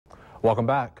Welcome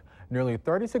back. Nearly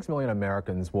 36 million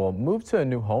Americans will move to a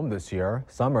new home this year.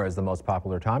 Summer is the most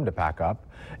popular time to pack up.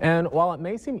 And while it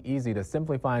may seem easy to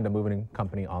simply find a moving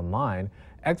company online,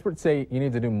 experts say you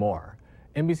need to do more.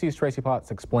 NBC's Tracy Potts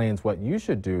explains what you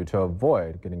should do to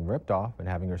avoid getting ripped off and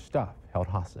having your stuff held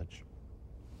hostage.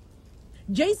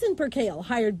 Jason Percale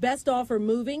hired Best Offer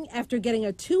Moving after getting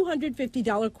a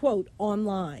 $250 quote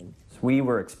online. We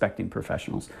were expecting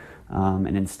professionals,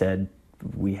 and instead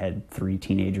we had 3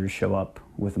 teenagers show up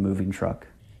with a moving truck.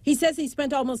 He says he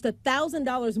spent almost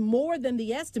 $1,000 more than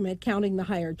the estimate, counting the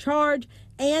higher charge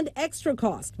and extra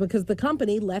cost because the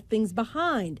company left things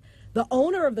behind. The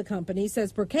owner of the company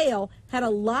says Percale had a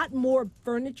lot more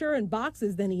furniture and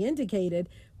boxes than he indicated,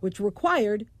 which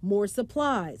required more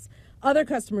supplies. Other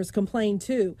customers complained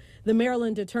too. The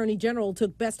Maryland Attorney General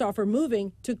took Best Offer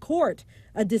Moving to court.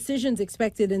 A decision's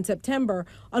expected in September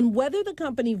on whether the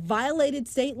company violated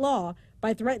state law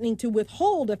by threatening to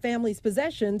withhold a family's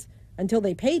possessions until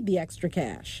they paid the extra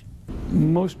cash.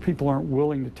 Most people aren't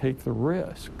willing to take the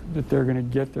risk that they're going to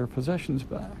get their possessions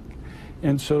back.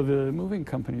 And so the moving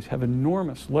companies have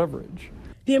enormous leverage.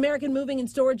 The American Moving and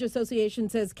Storage Association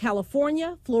says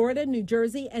California, Florida, New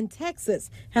Jersey, and Texas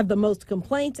have the most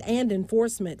complaints and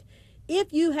enforcement.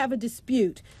 If you have a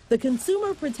dispute, the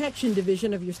Consumer Protection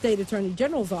Division of your state attorney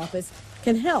general's office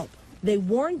can help. They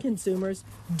warn consumers,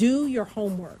 do your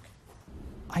homework.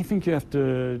 I think you have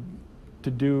to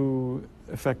do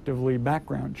effectively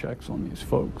background checks on these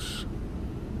folks.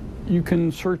 You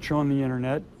can search on the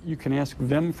internet, you can ask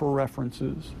them for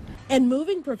references. And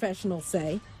moving professionals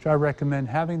say, I recommend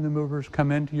having the movers come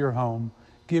into your home,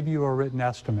 give you a written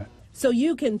estimate. So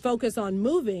you can focus on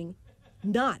moving,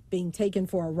 not being taken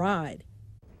for a ride.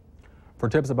 For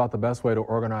tips about the best way to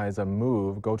organize a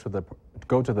move, go to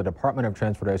the Department of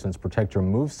Transportation's Protect Your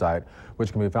Move site,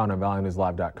 which can be found on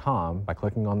valleynewslive.com by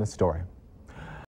clicking on this story.